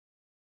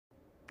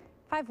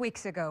5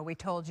 weeks ago, we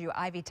told you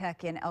Ivy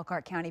Tech in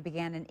Elkhart County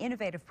began an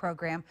innovative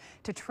program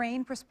to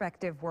train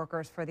prospective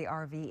workers for the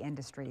RV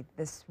industry.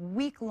 This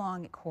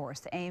week-long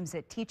course aims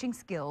at teaching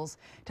skills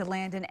to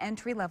land an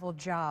entry-level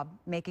job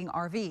making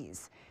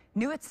RVs.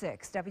 New at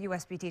 6,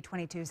 WSBT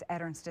 22's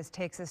Ed Ernstes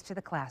takes us to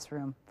the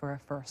classroom for a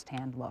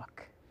first-hand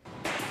look.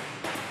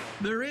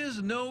 There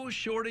is no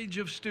shortage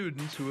of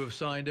students who have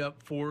signed up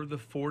for the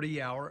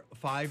 40-hour,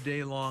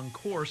 5-day-long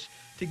course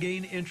to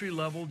gain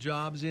entry-level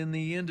jobs in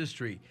the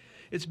industry.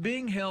 It's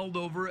being held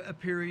over a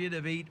period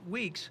of 8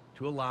 weeks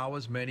to allow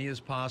as many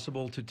as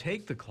possible to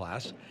take the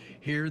class.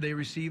 Here they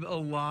receive a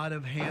lot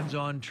of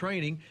hands-on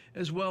training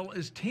as well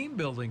as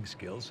team-building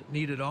skills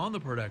needed on the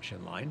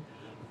production line.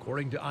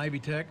 According to Ivy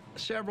Tech,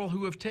 several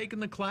who have taken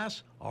the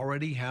class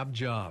already have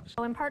jobs.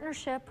 In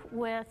partnership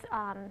with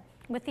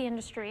the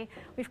industry,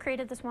 we've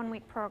created this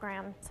one-week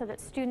program so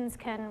that students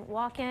can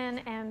walk in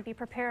and be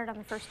prepared on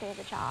the first day of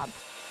the job.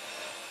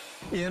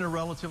 In a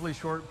relatively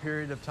short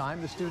period of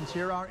time, the students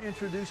here are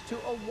introduced to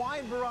a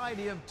wide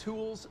variety of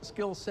tools,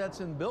 skill sets,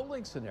 and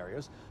building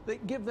scenarios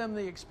that give them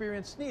the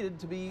experience needed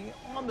to be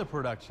on the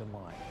production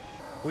line.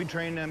 We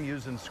train them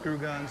using screw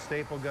guns,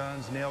 staple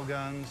guns, nail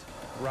guns,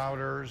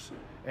 routers,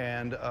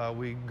 and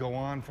we go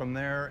on from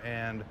there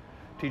and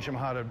teach them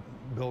how to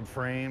build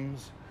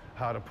frames,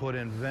 how to put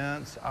in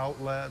vents,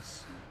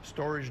 outlets,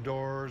 storage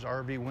doors,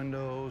 RV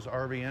windows,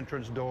 RV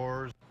entrance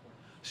doors.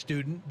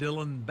 Student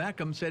Dylan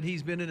Beckham said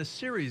he's been in a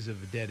series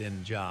of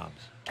dead-end jobs.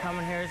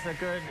 Coming here is a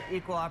good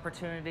equal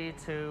opportunity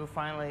to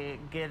finally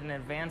get an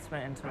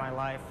advancement into my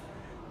life.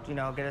 You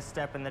know, get a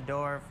step in the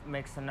door,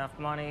 makes enough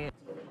money.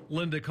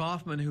 Linda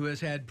Kaufman, who has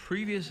had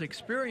previous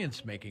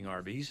experience making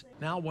RVs,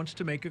 now wants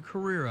to make a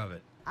career of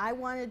it. I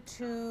wanted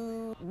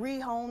to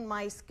rehone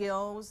my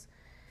skills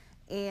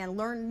and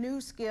learn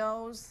new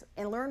skills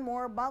and learn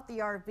more about the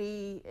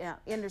RV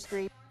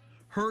industry.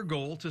 Her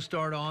goal to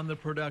start on the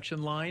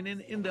production line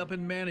and end up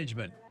in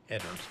management.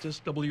 Ed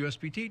Ernstes,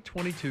 WSBT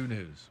 22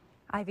 News.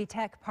 Ivy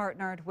Tech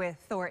partnered with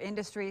Thor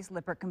Industries,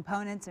 Lippert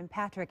Components, and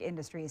Patrick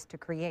Industries to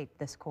create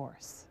this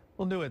course.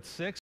 Well, new at 6.